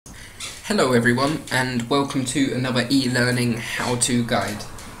Hello everyone, and welcome to another e-learning how-to guide.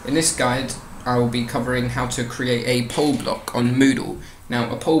 In this guide I will be covering how to create a poll block on Moodle.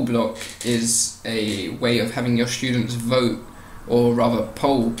 Now a poll block is a way of having your students vote, or rather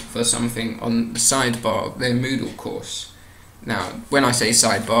poll for something on the sidebar of their Moodle course. Now when I say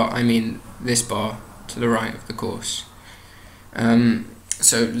sidebar I mean this bar to the right of the course.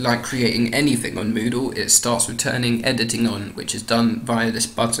 So like creating anything on Moodle, it starts with turning editing on, which is done via this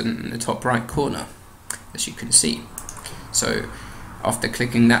button in the top right corner, as you can see. So after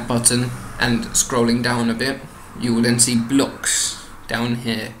clicking that button and scrolling down a bit, you will then see blocks down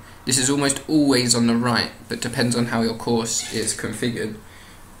here. This is almost always on the right, but depends on how your course is configured.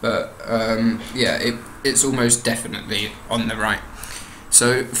 But yeah, it's almost definitely on the right.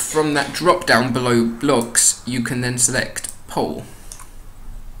 So from that drop down below blocks, you can then select poll.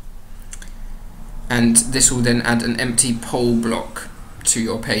 And this will then add an empty poll block to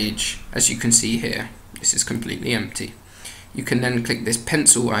your page. As you can see here, this is completely empty. You can then click this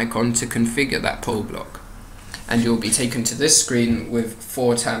pencil icon to configure that poll block, and you'll be taken to this screen with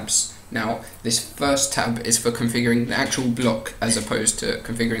 4 tabs. Now this first tab is for configuring the actual block as opposed to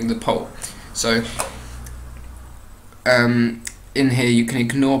configuring the poll. So in here you can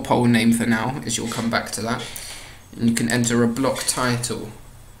ignore poll name for now, as you'll come back to that, and you can enter a block title.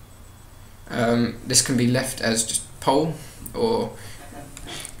 This can be left as just poll, or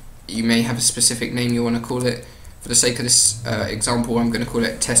you may have a specific name you want to call it. For the sake of this example, I'm going to call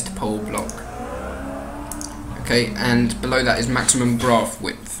it test poll block. Okay, and below that is maximum graph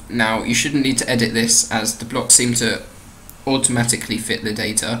width. Now you shouldn't need to edit this, as the blocks seem to automatically fit the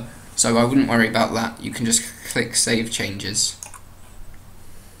data, so I wouldn't worry about that. You can just click save changes,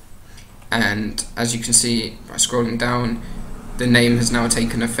 and as you can see by scrolling down, the name has now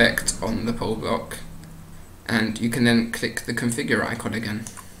taken effect on the poll block, and you can then click the configure icon again.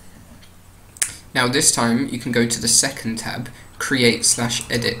 Now this time you can go to the second tab,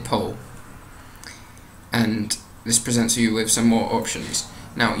 create/edit poll, and this presents you with some more options.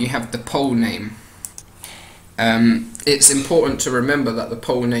 Now you have the poll name. It's important to remember that the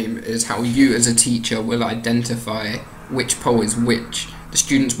poll name is how you as a teacher will identify which poll is which. The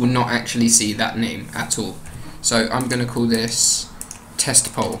students will not actually see that name at all. So I'm going to call this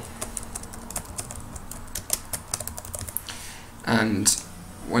test poll, and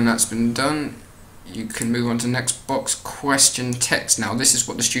when that's been done you can move on to the next box, question text. Now this is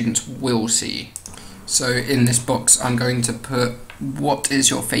what the students will see. So in this box I'm going to put, what is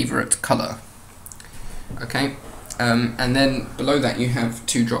your favourite colour? Okay, and then below that you have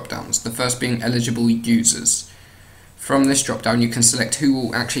 2 drop downs, the first being eligible users. From this drop down you can select who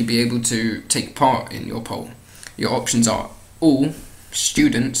will actually be able to take part in your poll. Your options are all,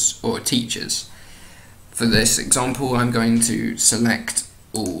 students, or teachers. For this example I'm going to select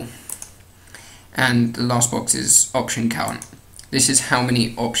all. And the last box is option count. This is how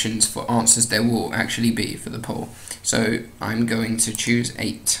many options for answers there will actually be for the poll. So I'm going to choose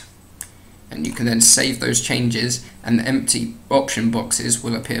 8. And you can then save those changes, and the empty option boxes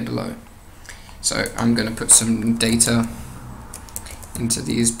will appear below. So I'm going to put some data into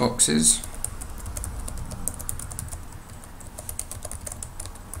these boxes.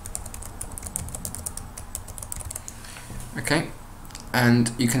 Okay,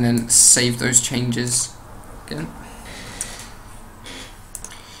 and you can then save those changes again.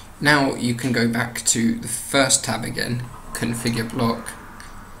 Now you can go back to the first tab again, configure block,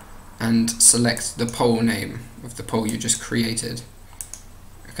 and select the poll name of the poll you just created.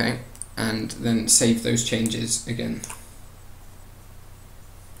 Okay, and then save those changes again.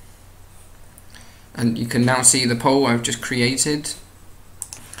 And you can now see the poll I've just created.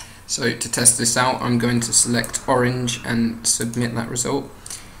 So to test this out, I'm going to select orange and submit that result.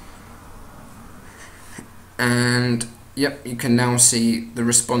 And yep, you can now see the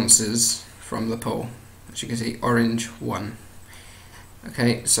responses from the poll. As you can see, orange won.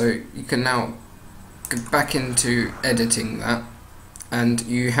 Okay, so you can now go back into editing that, and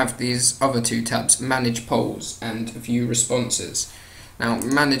you have these other 2 tabs, manage polls and view responses. Now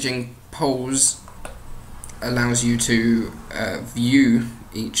managing polls allows you to view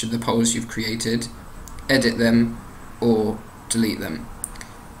each of the polls you've created, edit them, or delete them.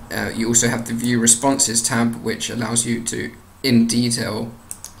 You also have the view responses tab, which allows you to in detail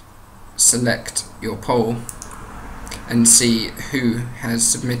select your poll and see who has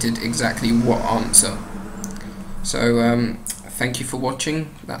submitted exactly what answer. So thank you for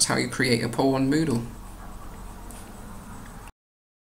watching. That's how you create a poll on Moodle.